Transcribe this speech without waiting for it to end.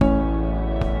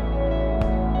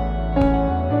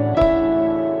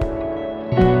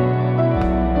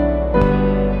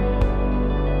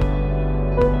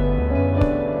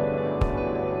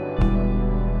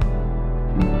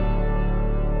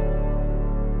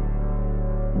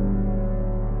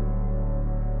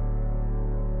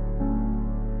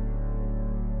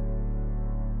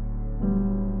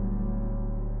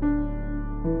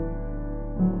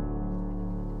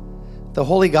The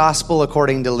Holy Gospel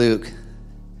according to Luke.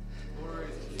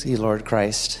 To you, Lord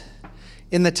Christ.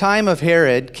 In the time of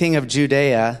Herod, king of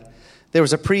Judea, there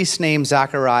was a priest named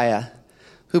Zachariah,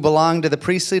 who belonged to the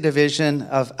priestly division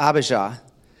of Abijah.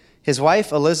 His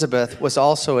wife Elizabeth was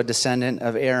also a descendant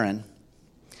of Aaron.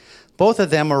 Both of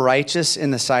them were righteous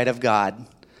in the sight of God,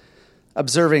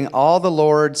 observing all the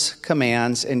Lord's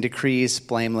commands and decrees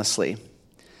blamelessly.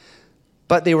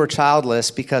 But they were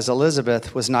childless because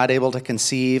Elizabeth was not able to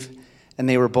conceive, and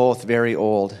they were both very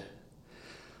old.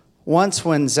 Once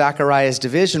when Zachariah's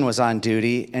division was on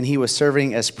duty and he was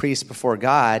serving as priest before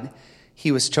God,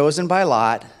 he was chosen by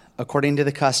Lot, according to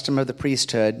the custom of the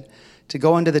priesthood, to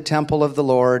go into the temple of the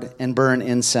Lord and burn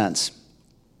incense.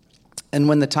 And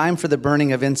when the time for the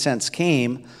burning of incense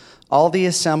came, all the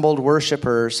assembled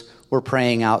worshipers were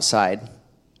praying outside.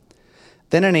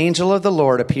 Then an angel of the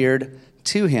Lord appeared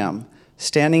to him,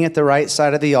 standing at the right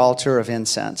side of the altar of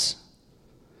incense.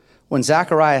 When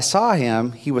Zachariah saw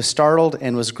him, he was startled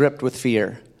and was gripped with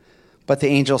fear. But the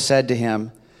angel said to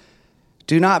him,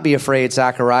 "Do not be afraid,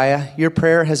 Zachariah. Your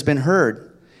prayer has been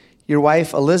heard. Your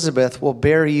wife Elizabeth will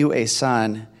bear you a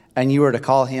son, and you are to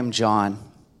call him John.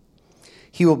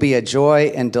 He will be a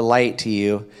joy and delight to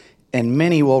you, and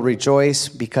many will rejoice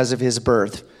because of his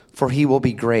birth, for he will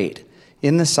be great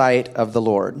in the sight of the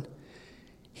Lord.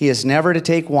 He is never to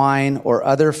take wine or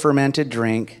other fermented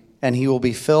drink, and he will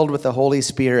be filled with the Holy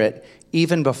Spirit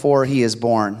even before he is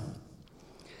born.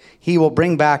 He will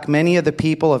bring back many of the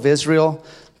people of Israel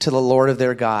to the Lord of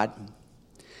their God.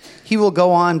 He will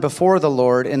go on before the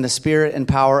Lord in the spirit and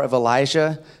power of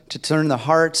Elijah to turn the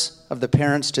hearts of the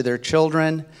parents to their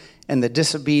children and the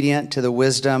disobedient to the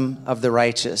wisdom of the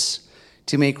righteous,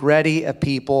 to make ready a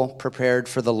people prepared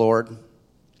for the Lord."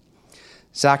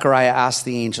 Zechariah asked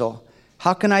the angel,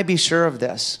 "How can I be sure of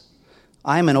this?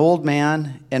 I am an old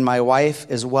man, and my wife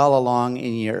is well along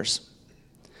in years."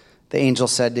 The angel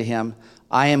said to him,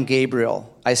 "I am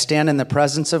Gabriel. I stand in the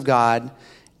presence of God,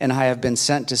 and I have been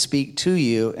sent to speak to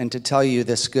you and to tell you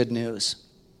this good news.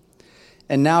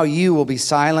 And now you will be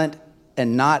silent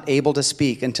and not able to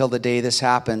speak until the day this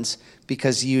happens,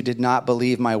 because you did not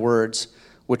believe my words,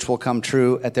 which will come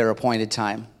true at their appointed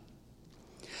time."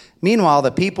 Meanwhile,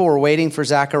 the people were waiting for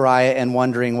Zechariah and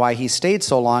wondering why he stayed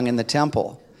so long in the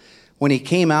temple. When he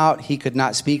came out, he could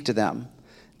not speak to them.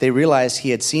 They realized he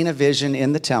had seen a vision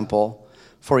in the temple,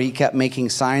 for he kept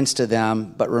making signs to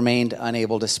them, but remained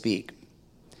unable to speak.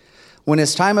 When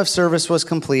his time of service was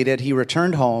completed, he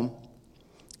returned home.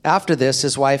 After this,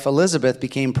 his wife Elizabeth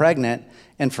became pregnant,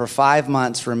 and for 5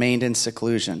 months remained in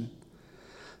seclusion.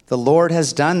 "The Lord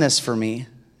has done this for me,"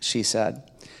 she said.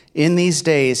 "In these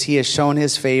days he has shown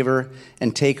his favor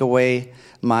and take away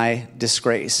my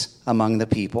disgrace among the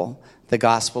people." The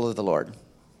gospel of the Lord.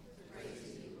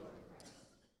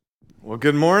 Well,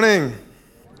 good morning.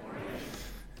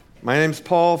 My name's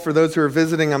Paul. For those who are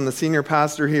visiting, I'm the senior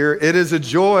pastor here. It is a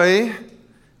joy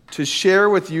to share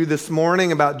with you this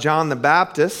morning about John the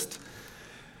Baptist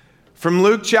from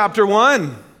Luke chapter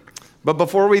 1. But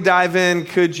before we dive in,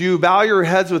 could you bow your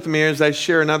heads with me as I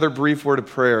share another brief word of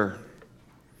prayer?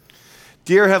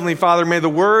 Dear Heavenly Father, may the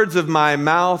words of my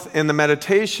mouth and the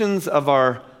meditations of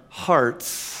our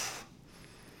hearts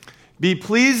be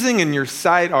pleasing in your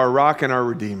sight, our rock and our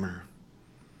redeemer.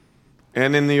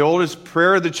 And in the oldest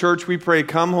prayer of the church, we pray,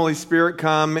 "Come, Holy Spirit,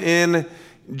 come." In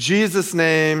Jesus'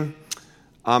 name,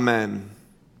 amen.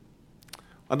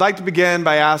 I'd like to begin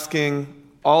by asking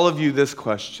all of you this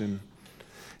question.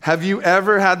 Have you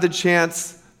ever had the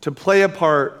chance to play a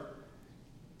part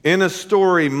in a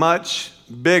story much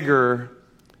bigger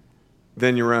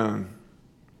than your own?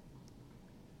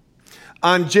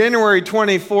 On January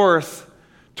 24th,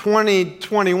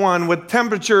 2021, with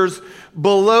temperatures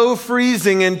below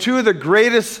freezing and two of the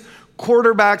greatest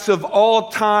quarterbacks of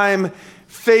all time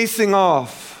facing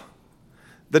off,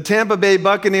 the Tampa Bay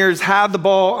Buccaneers had the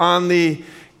ball on the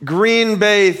Green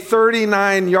Bay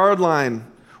 39-yard line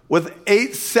with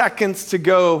 8 seconds to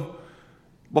go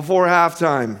before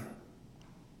halftime.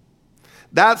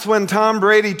 That's when Tom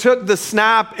Brady took the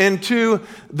snap, and to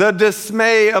the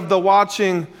dismay of the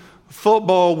watching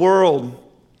football world,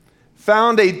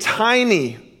 found a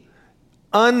tiny,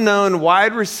 unknown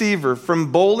wide receiver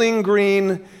from Bowling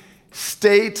Green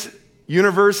State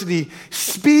University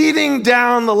speeding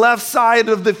down the left side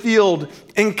of the field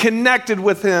and connected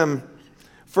with him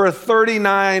for a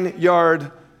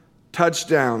 39-yard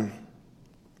touchdown.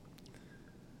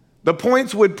 The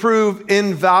points would prove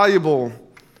invaluable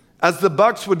as the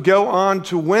Bucs would go on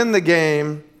to win the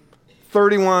game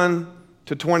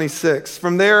 31-26.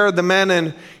 From there, the men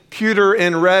in pewter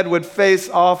and red would face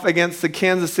off against the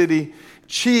Kansas City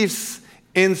Chiefs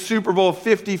in Super Bowl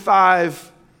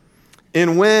 55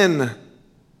 and win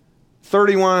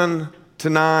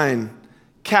 31-9,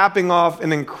 capping off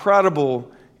an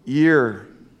incredible year.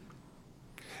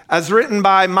 As written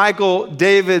by Michael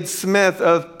David Smith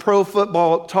of Pro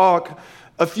Football Talk,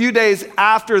 a few days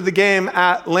after the game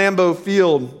at Lambeau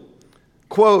Field,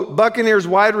 quote, Buccaneers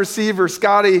wide receiver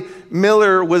Scotty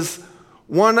Miller was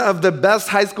one of the best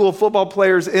high school football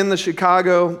players in the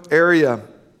Chicago area,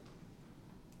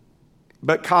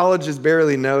 but college is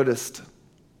barely noticed.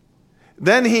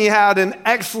 Then he had an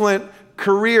excellent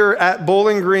career at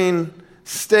Bowling Green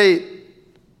State,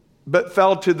 but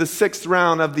fell to the 6th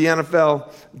round of the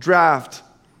NFL draft.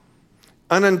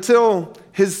 And until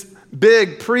his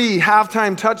big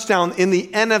pre-halftime touchdown in the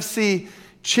NFC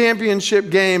Championship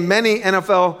game, many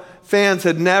NFL fans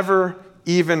had never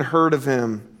even heard of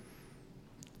him.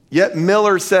 Yet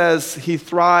Miller says he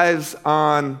thrives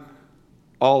on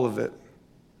all of it.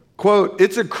 Quote,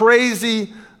 it's a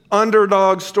crazy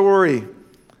underdog story.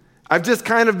 I've just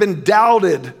kind of been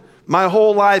doubted my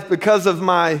whole life because of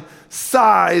my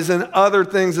size and other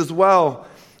things as well,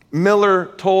 Miller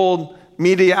told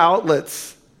media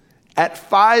outlets. At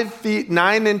 5 feet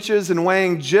 9 inches and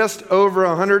weighing just over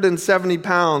 170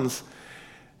 pounds,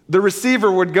 the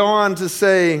receiver would go on to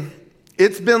say,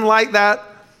 it's been like that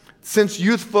since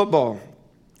youth football,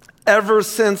 ever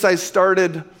since I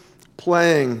started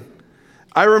playing.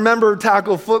 I remember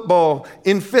tackle football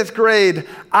in 5th grade.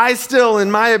 I still,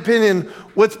 in my opinion,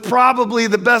 was probably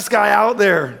the best guy out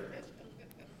there.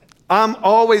 I'm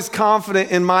always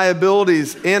confident in my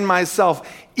abilities, in myself,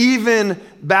 even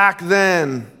back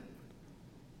then.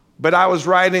 But I was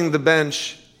riding the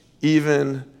bench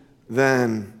even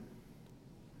then.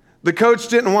 The coach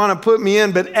didn't want to put me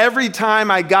in, but every time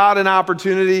I got an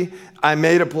opportunity, I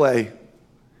made a play.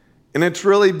 And it's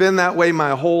really been that way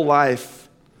my whole life.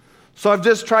 So I've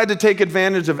just tried to take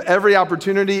advantage of every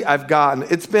opportunity I've gotten.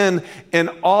 It's been an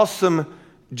awesome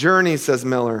journey, says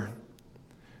Miller.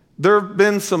 There have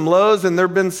been some lows and there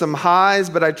have been some highs,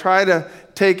 but I try to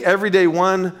take every day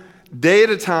one day at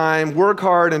a time, work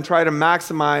hard, and try to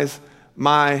maximize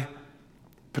my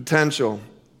potential.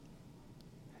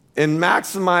 And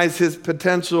maximize his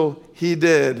potential he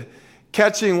did,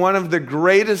 catching one of the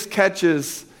greatest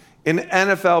catches in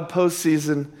NFL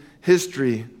postseason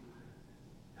history.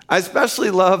 I especially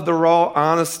love the raw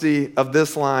honesty of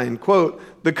this line. Quote,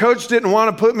 the coach didn't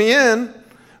want to put me in,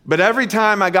 but every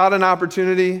time I got an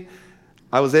opportunity,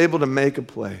 I was able to make a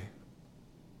play.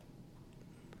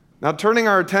 Now, turning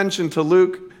our attention to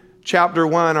Luke chapter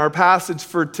 1, our passage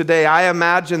for today, I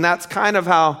imagine that's kind of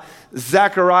how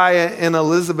Zechariah and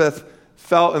Elizabeth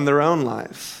felt in their own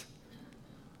lives.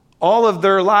 All of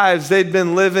their lives, they'd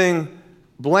been living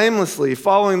blamelessly,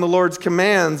 following the Lord's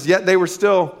commands, yet they were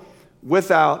still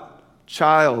without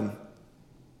child.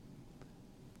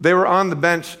 They were on the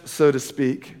bench, so to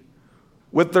speak,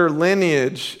 with their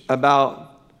lineage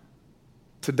about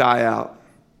to die out.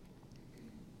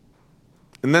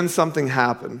 And then something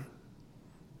happened.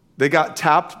 They got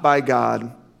tapped by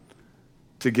God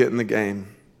to get in the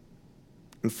game.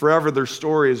 And forever their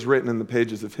story is written in the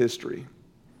pages of history.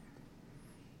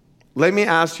 Let me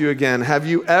ask you again, have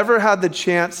you ever had the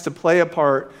chance to play a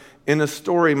part in a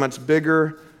story much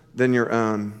bigger than your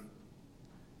own?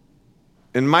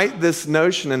 And might this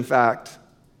notion, in fact,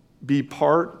 be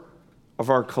part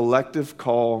of our collective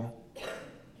call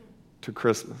to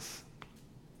Christmas?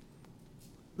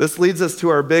 This leads us to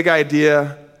our big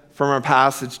idea from our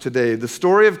passage today. The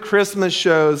story of Christmas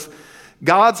shows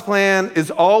God's plan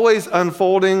is always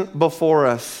unfolding before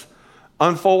us,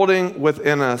 unfolding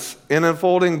within us, and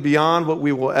unfolding beyond what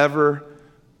we will ever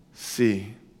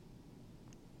see.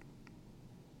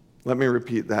 Let me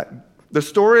repeat that. The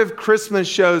story of Christmas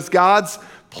shows God's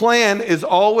plan is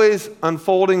always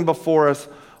unfolding before us,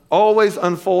 always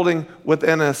unfolding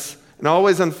within us, and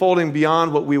always unfolding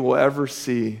beyond what we will ever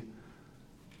see.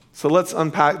 So let's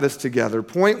unpack this together.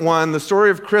 Point one, the story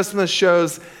of Christmas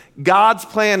shows God's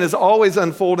plan is always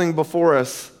unfolding before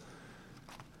us.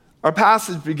 Our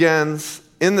passage begins,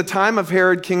 in the time of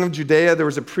Herod, king of Judea, there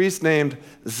was a priest named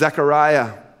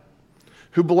Zechariah,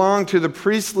 who belonged to the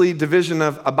priestly division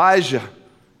of Abijah.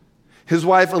 His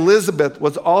wife Elizabeth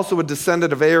was also a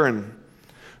descendant of Aaron.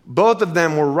 Both of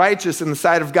them were righteous in the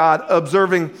sight of God,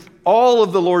 observing all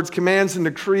of the Lord's commands and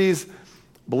decrees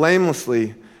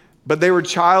blamelessly. But they were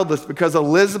childless because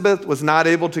Elizabeth was not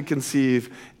able to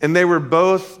conceive, and they were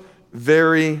both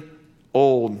very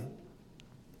old.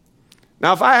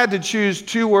 Now, if I had to choose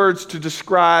two words to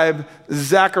describe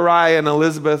Zechariah and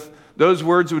Elizabeth, those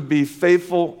words would be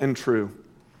faithful and true.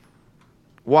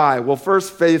 Why? Well,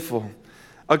 first, faithful.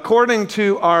 According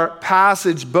to our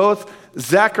passage, both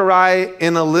Zechariah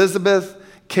and Elizabeth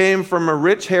came from a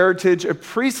rich heritage, a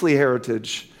priestly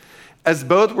heritage, as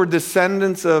both were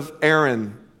descendants of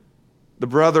Aaron, the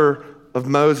brother of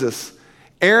Moses.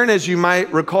 Aaron, as you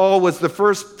might recall, was the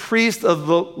first priest of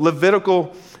the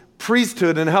Levitical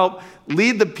priesthood and helped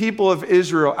lead the people of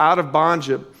Israel out of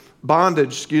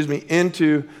bondage,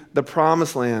 into the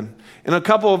promised land. And a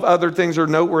couple of other things are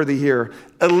noteworthy here.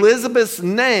 Elizabeth's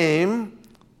name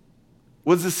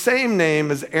was the same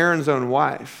name as Aaron's own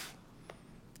wife.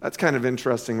 That's kind of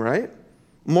interesting, right?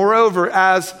 Moreover,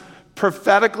 as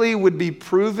prophetically would be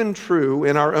proven true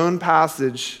in our own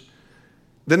passage,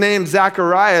 the name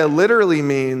Zechariah literally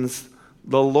means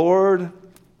the Lord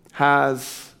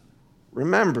has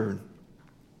remembered.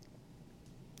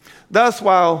 Thus,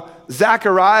 while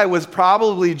Zechariah was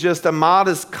probably just a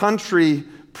modest country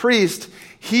priest,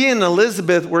 he and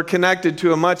Elizabeth were connected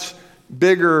to a much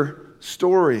bigger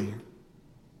story.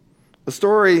 A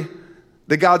story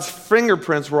that God's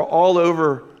fingerprints were all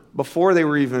over before they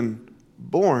were even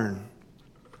born.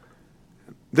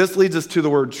 This leads us to the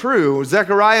word true.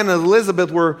 Zechariah and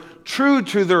Elizabeth were true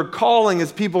to their calling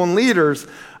as people and leaders.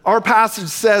 Our passage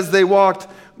says they walked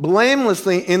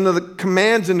blamelessly in the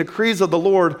commands and decrees of the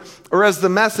Lord, or as the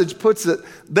Message puts it,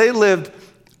 they lived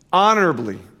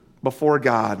honorably before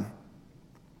God.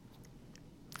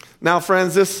 Now,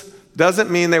 friends, this doesn't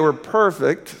mean they were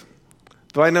perfect,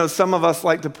 though I know some of us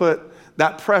like to put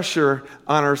that pressure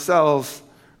on ourselves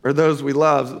or those we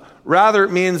love. Rather,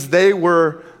 it means they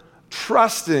were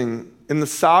trusting in the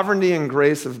sovereignty and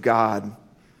grace of God.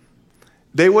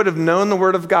 They would have known the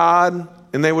Word of God,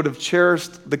 and they would have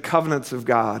cherished the covenants of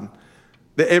God.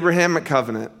 The Abrahamic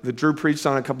covenant that Drew preached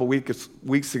on a couple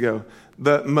weeks ago,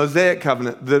 the Mosaic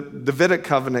covenant, the Davidic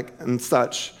covenant, and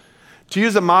such. To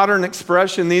use a modern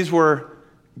expression, these were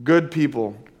good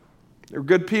people. They were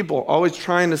good people, always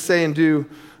trying to say and do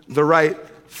the right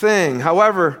thing.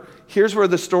 However, here's where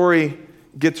the story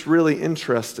gets really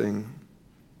interesting.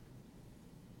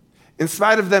 In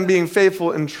spite of them being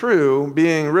faithful and true,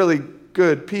 being really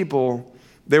good people,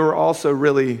 they were also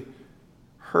really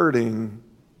hurting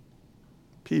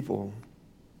people.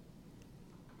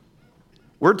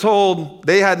 We're told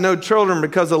they had no children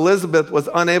because Elizabeth was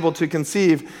unable to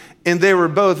conceive, and they were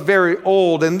both very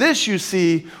old. And this, you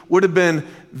see, would have been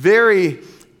very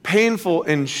painful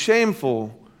and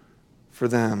shameful for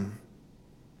them.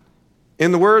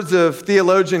 In the words of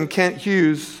theologian Kent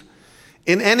Hughes,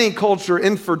 in any culture,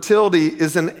 infertility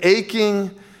is an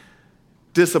aching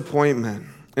disappointment,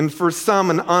 and for some,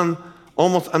 an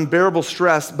almost unbearable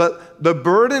stress. But the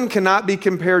burden cannot be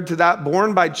compared to that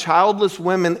borne by childless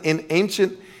women in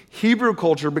ancient Hebrew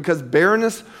culture, because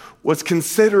barrenness was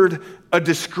considered a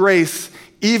disgrace,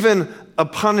 even a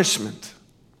punishment.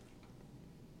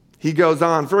 He goes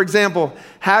on. For example,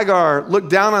 Hagar looked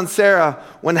down on Sarah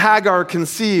when Hagar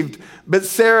conceived, but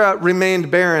Sarah remained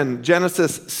barren.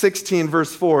 Genesis 16,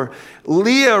 verse 4.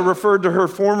 Leah referred to her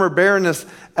former barrenness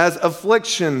as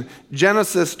affliction.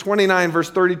 Genesis 29, verse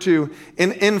 32.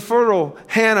 And infertile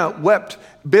Hannah wept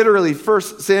bitterly. 1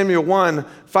 Samuel 1,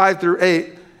 5 through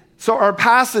 8. So our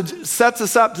passage sets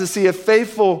us up to see a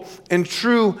faithful and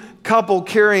true couple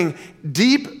carrying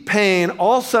deep pain,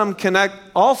 all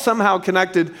somehow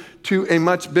connected to a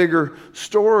much bigger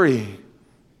story.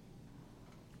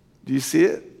 Do you see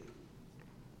it?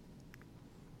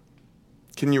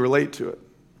 Can you relate to it?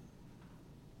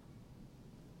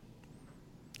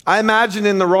 I imagine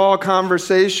in the raw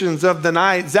conversations of the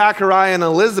night, Zechariah and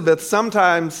Elizabeth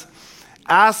sometimes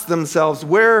ask themselves,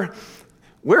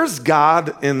 where's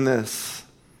God in this?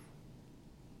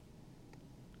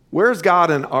 Where's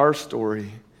God in our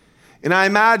story? And I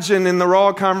imagine in the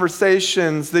raw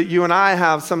conversations that you and I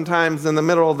have sometimes in the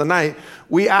middle of the night,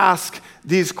 we ask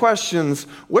these questions.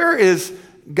 Where is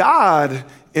God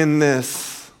in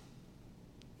this?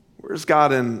 Where's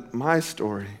God in my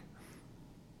story?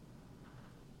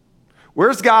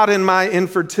 Where's God in my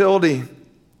infertility?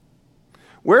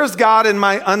 Where's God in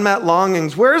my unmet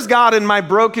longings? Where's God in my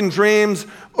broken dreams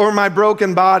or my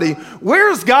broken body?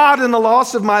 Where's God in the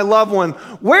loss of my loved one?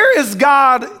 Where is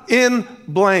God in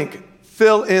blank?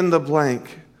 Fill in the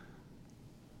blank.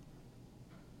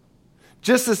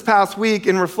 Just this past week,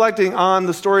 in reflecting on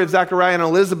the story of Zechariah and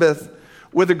Elizabeth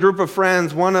with a group of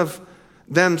friends, one of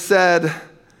them said,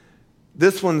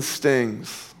 "This one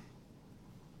stings.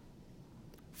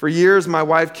 For years, my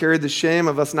wife carried the shame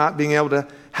of us not being able to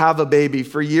have a baby.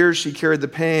 For years, she carried the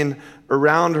pain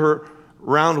around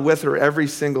with her every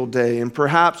single day. And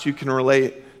perhaps you can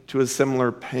relate to a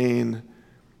similar pain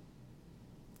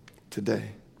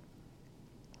today."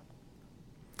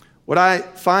 What I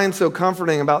find so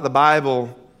comforting about the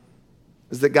Bible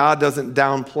is that God doesn't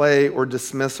downplay or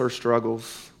dismiss our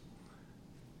struggles.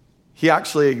 He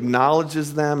actually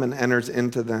acknowledges them and enters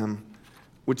into them,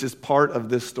 which is part of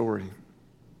this story.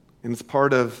 And it's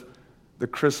part of the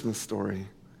Christmas story.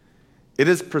 It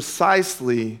is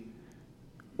precisely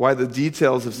why the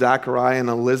details of Zechariah and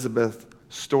Elizabeth's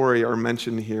story are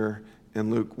mentioned here in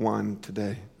Luke 1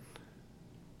 today.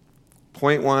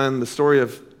 Point one, the story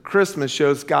of Christmas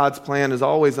shows God's plan is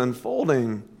always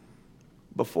unfolding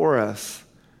before us.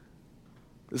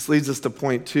 This leads us to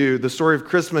point two. The story of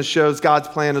Christmas shows God's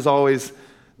plan is always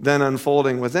then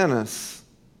unfolding within us.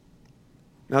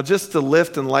 Now, just to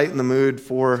lift and lighten the mood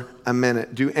for a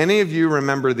minute, do any of you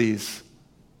remember these?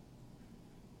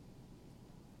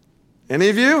 Any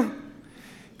of you?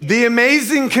 The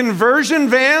amazing conversion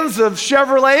vans of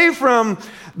Chevrolet from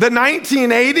the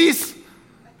 1980s?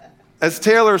 As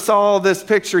Taylor saw this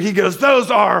picture, he goes,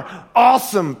 "Those are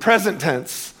awesome," present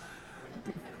tense.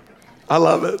 I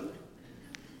love it.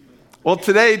 Well,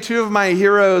 today, two of my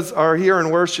heroes are here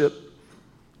in worship,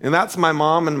 and that's my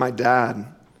mom and my dad,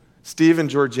 Steve and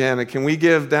Georgiana. Can we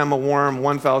give them a warm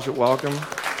One Fellowship welcome?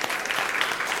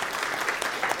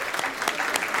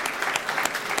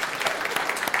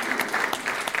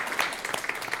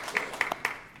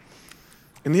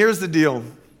 And here's the deal.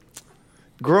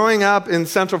 Growing up in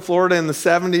Central Florida in the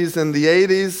 70s and the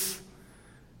 80s,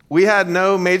 we had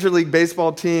no Major League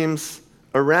Baseball teams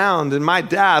around, and my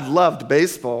dad loved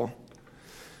baseball.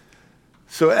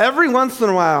 So every once in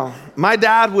a while, my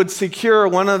dad would secure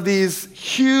one of these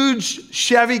huge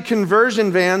Chevy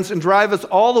conversion vans and drive us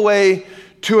all the way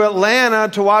to Atlanta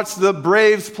to watch the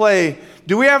Braves play.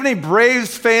 Do we have any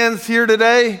Braves fans here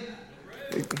today?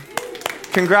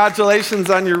 Congratulations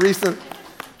on your recent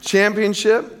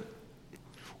championship.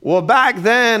 Well, back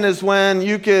then is when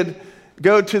you could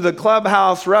go to the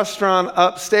Clubhouse restaurant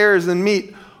upstairs and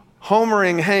meet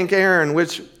homering Hank Aaron,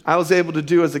 which I was able to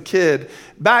do as a kid.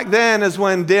 Back then is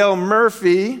when Dale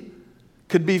Murphy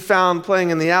could be found playing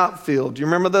in the outfield. Do you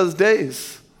remember those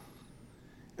days?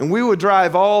 And we would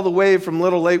drive all the way from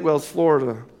Little Lake Wells,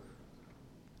 Florida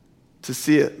to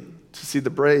see it, to see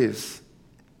the Braves.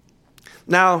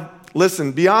 Now,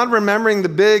 listen, beyond remembering the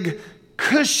big,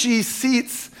 cushy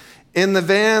seats in the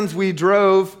vans we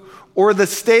drove, or the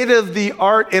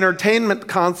state-of-the-art entertainment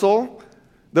console,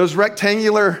 those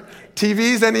rectangular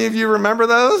TVs, any of you remember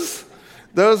those?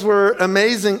 Those were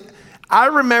amazing. I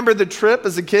remember the trip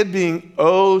as a kid being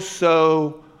oh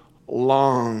so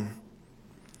long.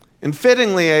 And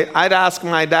fittingly, I'd ask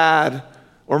my dad,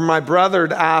 or my brother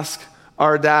to ask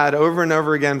our dad over and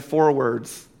over again 4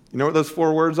 words. You know what those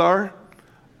 4 words are?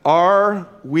 Are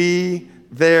we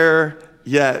there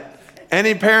yet?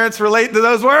 Any parents relate to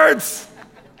those words?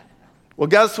 Well,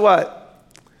 guess what?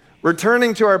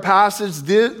 Returning to our passage,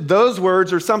 those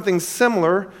words or something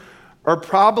similar are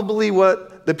probably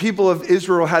what the people of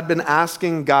Israel had been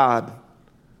asking God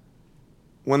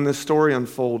when this story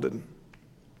unfolded.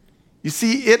 You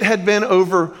see, it had been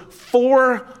over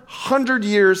 400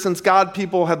 years since God's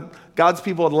people had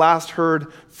last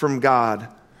heard from God,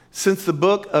 since the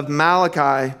book of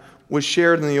Malachi was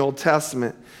shared in the Old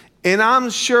Testament. And I'm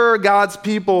sure God's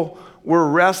people were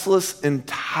restless and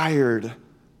tired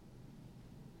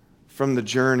from the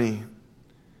journey.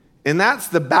 And that's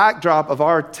the backdrop of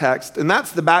our text, and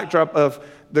that's the backdrop of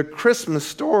the Christmas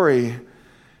story.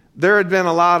 There had been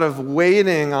a lot of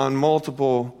waiting on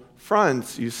multiple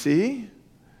fronts, you see?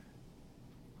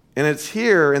 And it's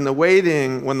here in the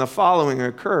waiting when the following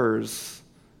occurs.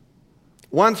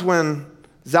 Once when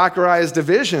Zechariah's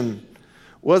division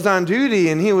was on duty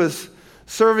and he was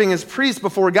serving as priest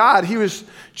before God, he was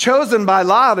chosen by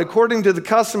lot, according to the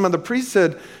custom of the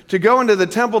priesthood, to go into the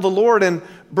temple of the Lord and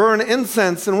burn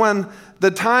incense. And when the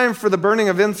time for the burning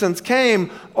of incense came,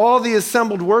 all the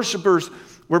assembled worshipers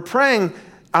were praying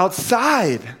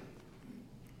outside.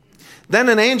 Then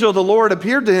an angel of the Lord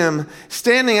appeared to him,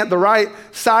 standing at the right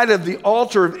side of the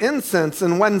altar of incense.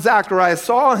 And when Zechariah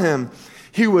saw him,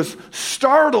 he was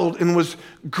startled and was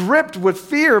gripped with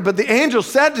fear. But the angel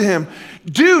said to him,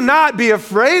 "Do not be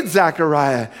afraid,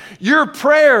 Zechariah. Your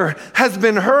prayer has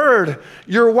been heard.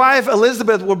 Your wife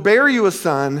Elizabeth will bear you a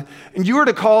son, and you are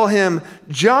to call him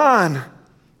John.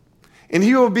 And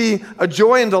he will be a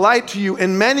joy and delight to you,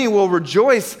 and many will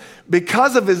rejoice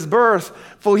because of his birth,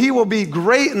 for he will be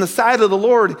great in the sight of the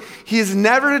Lord. He is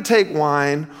never to take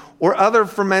wine or other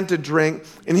fermented drink,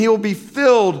 and he will be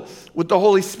filled with the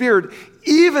Holy Spirit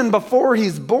even before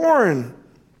he's born.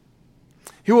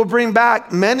 He will bring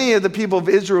back many of the people of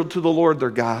Israel to the Lord their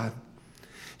God.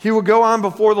 He will go on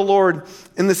before the Lord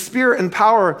in the spirit and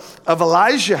power of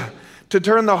Elijah to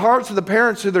turn the hearts of the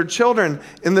parents to their children,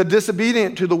 and the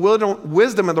disobedient to the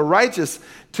wisdom of the righteous,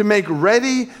 to make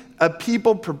ready a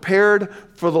people prepared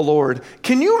for the Lord.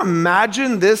 Can you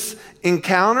imagine this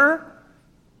encounter?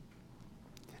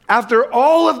 After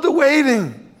all of the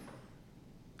waiting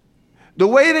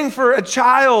for a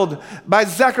child by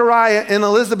Zechariah and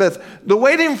Elizabeth, the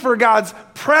waiting for God's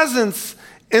presence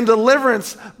and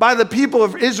deliverance by the people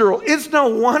of Israel, it's no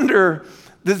wonder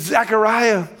that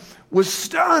Zechariah was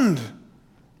stunned.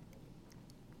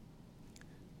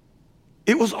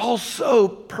 It was all so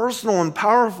personal and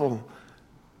powerful.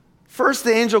 First,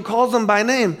 the angel calls him by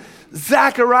name,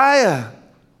 Zechariah,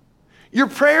 your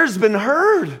prayer's been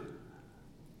heard.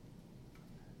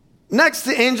 Next,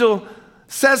 the angel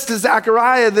says to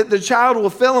Zechariah that the child will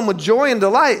fill him with joy and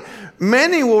delight.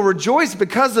 Many will rejoice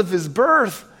because of his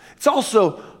birth. It's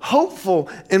also hopeful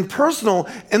and personal.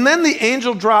 And then the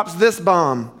angel drops this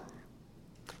bomb.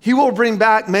 He will bring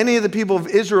back many of the people of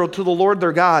Israel to the Lord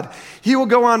their God. He will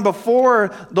go on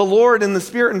before the Lord in the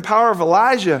spirit and power of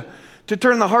Elijah to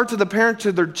turn the hearts of the parents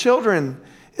to their children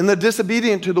and the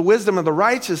disobedient to the wisdom of the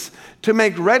righteous, to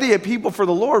make ready a people for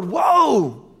the Lord.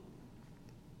 Whoa!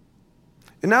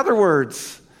 In other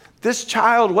words, this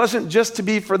child wasn't just to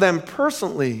be for them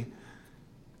personally.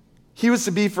 He was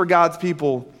to be for God's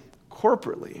people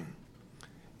corporately.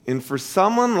 And for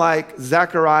someone like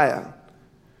Zechariah,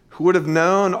 who would have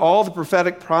known all the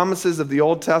prophetic promises of the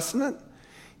Old Testament,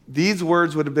 these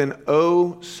words would have been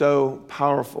oh so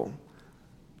powerful.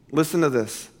 Listen to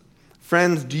this.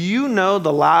 Friends, do you know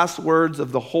the last words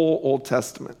of the whole Old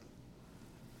Testament?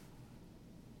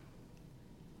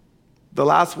 The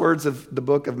last words of the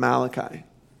book of Malachi.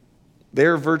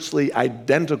 They're virtually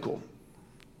identical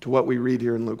to what we read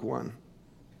here in Luke 1.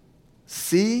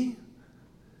 See,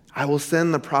 I will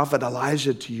send the prophet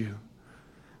Elijah to you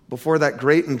before that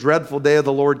great and dreadful day of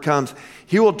the Lord comes.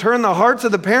 He will turn the hearts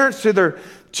of the parents to their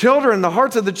children, the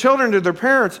hearts of the children to their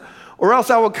parents, or else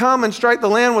I will come and strike the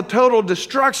land with total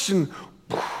destruction.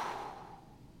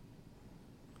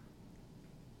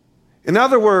 In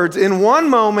other words, in one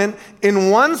moment,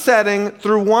 in one setting,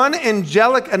 through one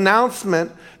angelic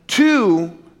announcement,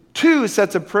 two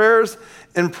sets of prayers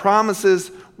and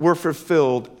promises were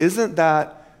fulfilled. Isn't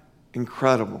that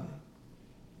incredible?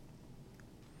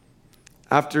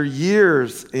 After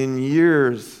years and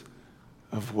years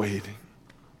of waiting,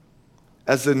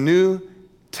 as the New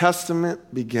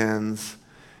Testament begins,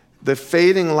 the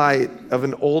fading light of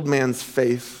an old man's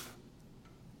faith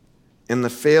and the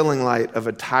failing light of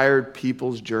a tired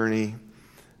people's journey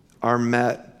are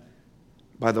met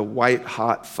by the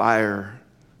white-hot fire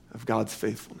of God's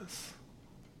faithfulness.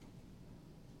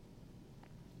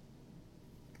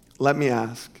 Let me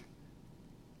ask,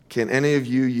 can any of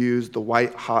you use the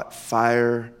white-hot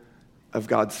fire of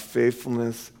God's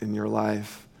faithfulness in your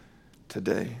life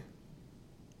today?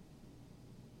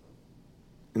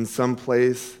 In some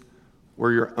place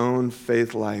where your own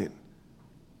faith light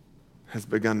has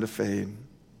begun to fade.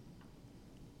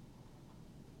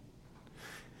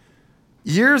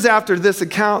 Years after this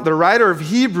account, the writer of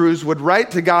Hebrews would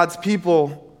write to God's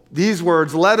people these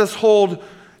words, "Let us hold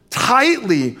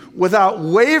tightly without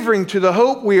wavering to the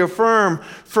hope we affirm,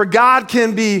 for God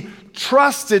can be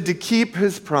trusted to keep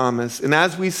his promise." And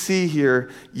as we see here,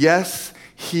 yes,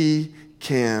 he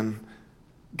can.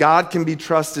 God can be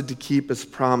trusted to keep his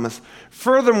promise.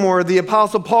 Furthermore, the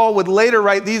Apostle Paul would later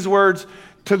write these words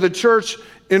to the church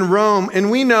in Rome,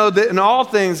 and we know that in all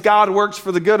things God works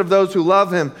for the good of those who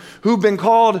love him, who've been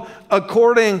called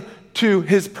according to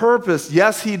his purpose.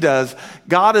 Yes, he does.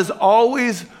 God is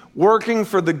always working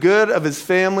for the good of his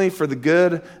family, for the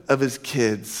good of his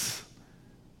kids.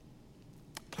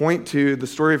 Point 2, the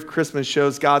story of Christmas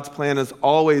shows God's plan is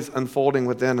always unfolding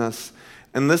within us.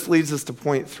 And this leads us to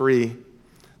point 3.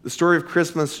 The story of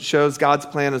Christmas shows God's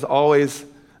plan is always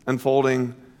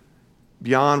unfolding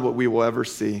beyond what we will ever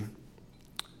see.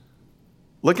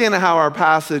 Looking at how our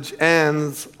passage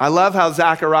ends, I love how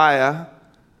Zechariah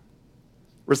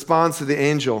responds to the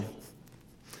angel.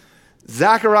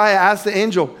 Zechariah asks the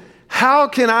angel, "How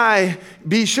can I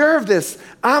be sure of this?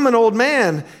 I'm an old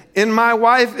man, and my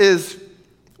wife is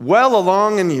well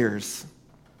along in years."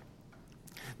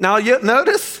 Now, you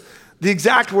notice the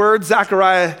exact words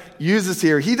Zechariah uses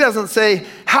here. He doesn't say,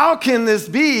 "How can this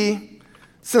be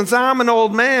since I'm an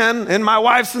old man and my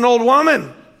wife's an old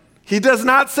woman?" He does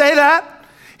not say that.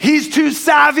 He's too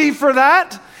savvy for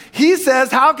that. He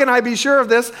says, "How can I be sure of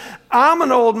this? I'm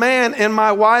an old man and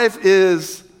my wife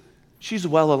she's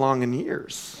well along in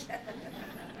years."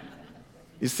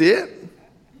 You see it?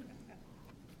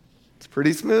 It's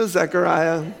pretty smooth,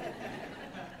 Zechariah.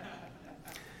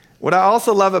 What I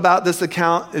also love about this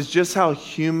account is just how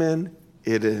human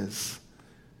it is.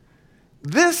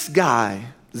 This guy,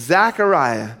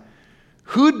 Zechariah,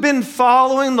 who'd been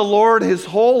following the Lord his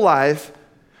whole life,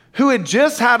 who had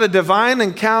just had a divine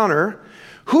encounter,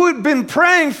 who had been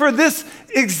praying for this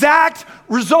exact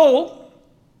result,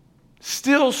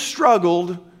 still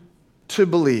struggled to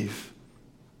believe.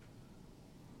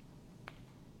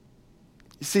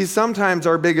 You see, sometimes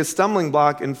our biggest stumbling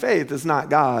block in faith is not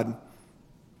God,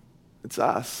 it's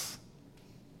us.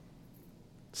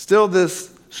 Still,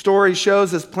 this story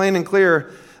shows us plain and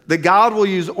clear that God will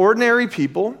use ordinary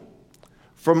people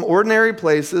from ordinary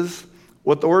places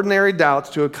with ordinary doubts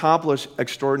to accomplish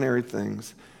extraordinary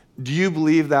things. Do you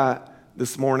believe that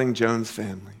this morning, Jones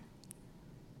family?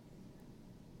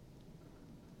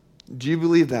 Do you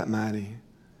believe that, Maddie?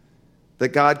 That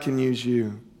God can use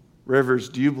you? Rivers,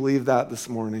 do you believe that this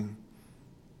morning?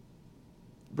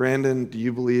 Brandon, do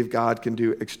you believe God can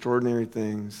do extraordinary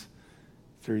things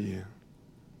through you?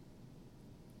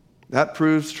 That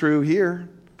proves true here,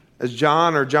 as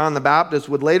John or John the Baptist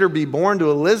would later be born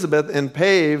to Elizabeth and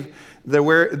pave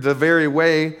the very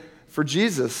way for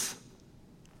Jesus.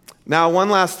 Now, one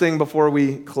last thing before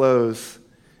we close,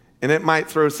 and it might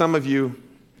throw some of you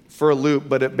for a loop,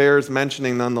 but it bears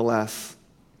mentioning nonetheless.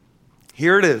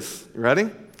 Here it is. You ready?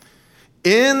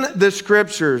 In the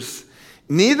scriptures,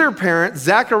 neither parent,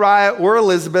 Zechariah or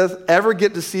Elizabeth, ever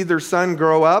get to see their son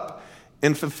grow up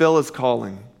and fulfill his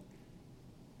calling.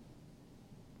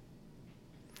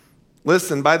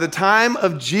 Listen, by the time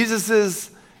of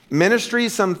Jesus' ministry,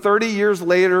 some 30 years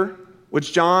later,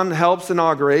 which John helps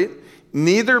inaugurate,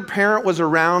 neither parent was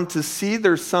around to see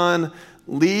their son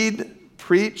lead,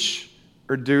 preach,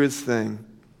 or do his thing.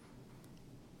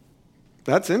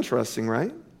 That's interesting,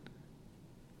 right?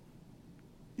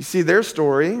 You see, their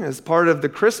story is part of the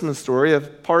Christmas story,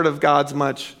 of part of God's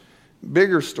much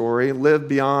bigger story, lived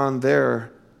beyond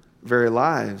their very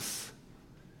lives,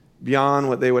 beyond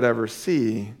what they would ever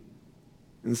see.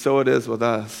 And so it is with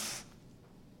us.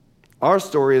 Our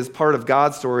story is part of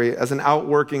God's story as an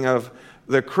outworking of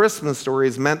the Christmas story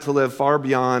is meant to live far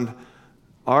beyond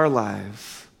our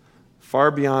lives, far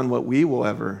beyond what we will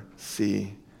ever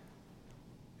see.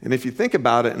 And if you think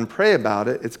about it and pray about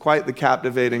it, it's quite the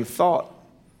captivating thought,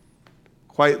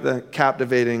 quite the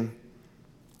captivating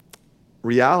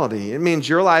reality. It means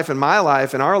your life and my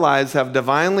life and our lives have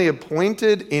divinely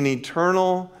appointed in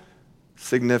eternal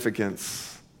significance.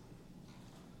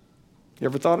 You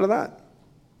ever thought of that?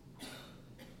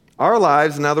 Our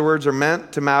lives, in other words, are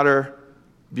meant to matter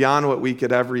beyond what we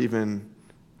could ever even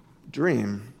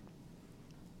dream.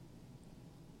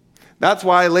 That's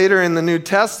why later in the New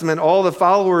Testament, all of the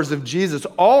followers of Jesus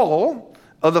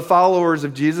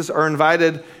are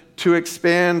invited to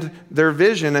expand their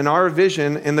vision and our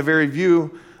vision in the very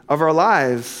view of our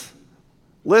lives.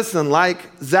 Listen, like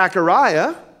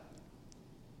Zechariah,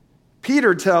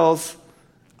 Peter tells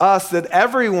us that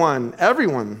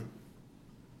everyone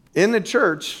in the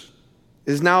church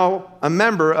is now a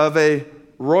member of a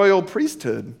royal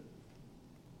priesthood,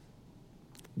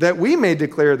 that we may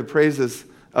declare the praises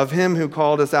of him who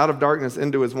called us out of darkness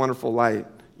into his wonderful light.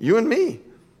 You and me.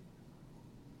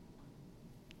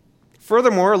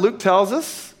 Furthermore, Luke tells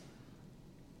us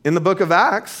in the book of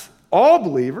Acts, all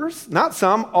believers, not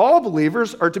some, all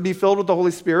believers are to be filled with the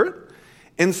Holy Spirit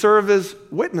and serve as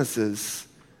witnesses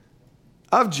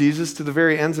of Jesus to the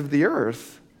very ends of the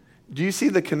earth. Do you see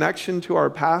the connection to our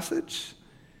passage?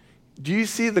 Do you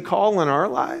see the call in our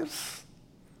lives?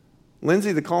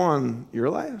 Lindsay, the call on your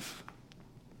life?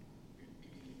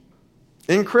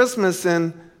 In Christmas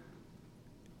and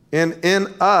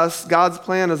in us, God's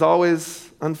plan is always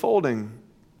unfolding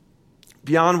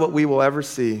beyond what we will ever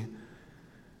see.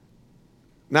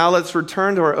 Now let's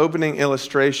return to our opening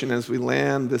illustration as we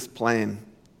land this plane.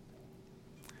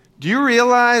 Do you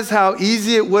realize how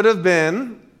easy it would have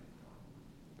been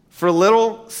for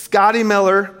little Scotty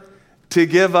Miller to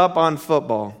give up on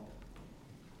football?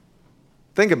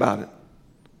 Think about it.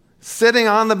 Sitting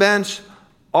on the bench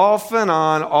off and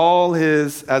on all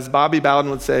his, as Bobby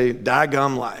Bowden would say,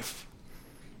 daggum life.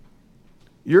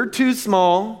 You're too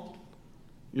small,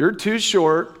 you're too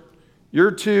short,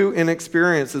 you're too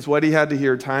inexperienced is what he had to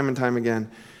hear time and time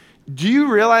again. Do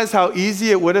you realize how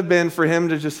easy it would have been for him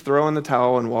to just throw in the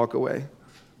towel and walk away?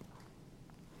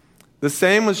 The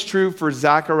same was true for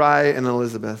Zechariah and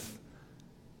Elizabeth.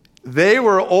 They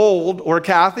were old, or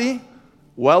Kathy,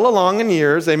 well along in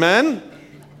years, amen?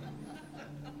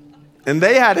 And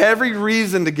they had every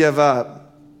reason to give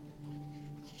up.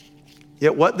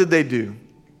 Yet what did they do?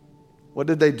 What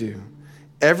did they do?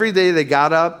 Every day they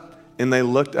got up and they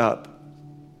looked up,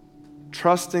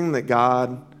 trusting that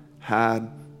God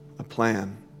had a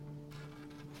plan.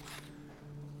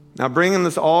 Now, bringing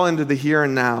this all into the here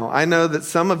and now, I know that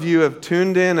some of you have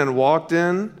tuned in and walked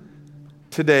in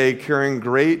today carrying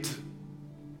great,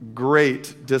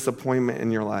 great disappointment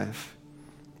in your life.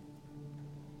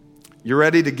 You're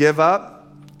ready to give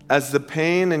up as the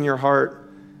pain in your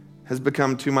heart has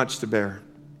become too much to bear.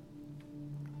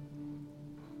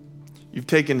 You've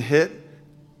taken hit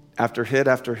after hit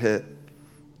after hit,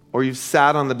 or you've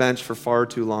sat on the bench for far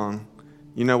too long.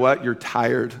 You know what? You're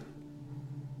tired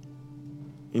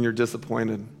and you're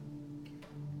disappointed.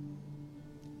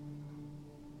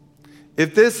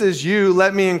 If this is you,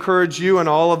 let me encourage you and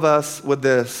all of us with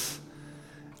this.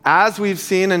 As we've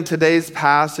seen in today's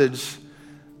passage,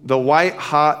 the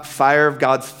white-hot fire of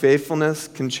God's faithfulness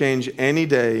can change any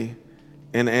day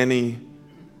in any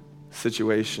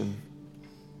situation.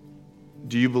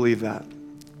 Do you believe that?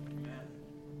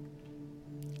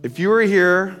 If you were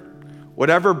here,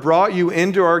 whatever brought you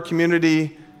into our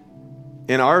community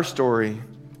in our story,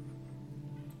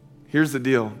 here's the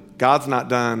deal. God's not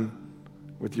done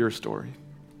with your story.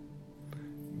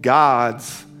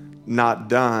 God's not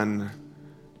done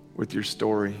with your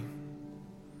story.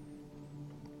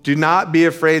 Do not be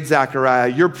afraid, Zechariah.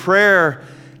 Your prayer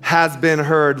has been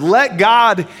heard. Let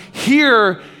God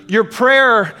hear your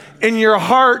prayer in your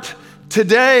heart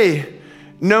today.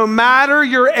 No matter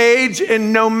your age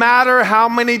and no matter how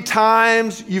many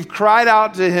times you've cried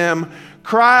out to him,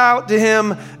 cry out to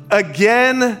him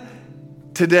again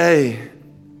today.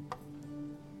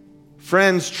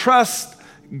 Friends, trust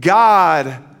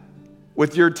God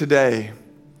with your today.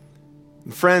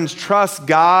 Friends, trust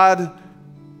God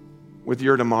with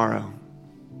your tomorrow.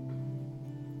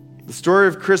 The story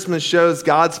of Christmas shows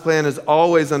God's plan is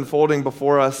always unfolding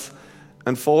before us,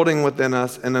 unfolding within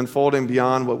us, and unfolding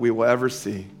beyond what we will ever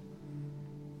see.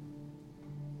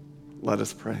 Let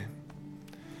us pray.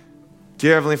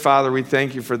 Dear Heavenly Father, we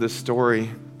thank you for this story.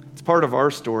 It's part of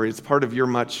our story. It's part of your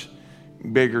much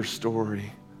bigger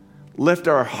story. Lift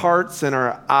our hearts and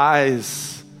our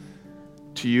eyes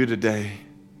to you today.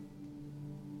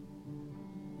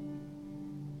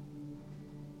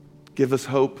 Give us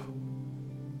hope.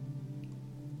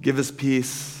 Give us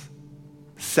peace.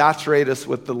 Saturate us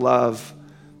with the love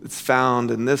that's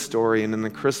found in this story and in the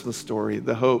Christmas story,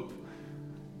 the hope,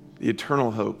 the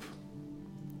eternal hope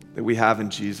that we have in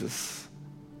Jesus.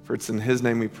 For it's in his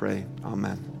name we pray.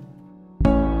 Amen.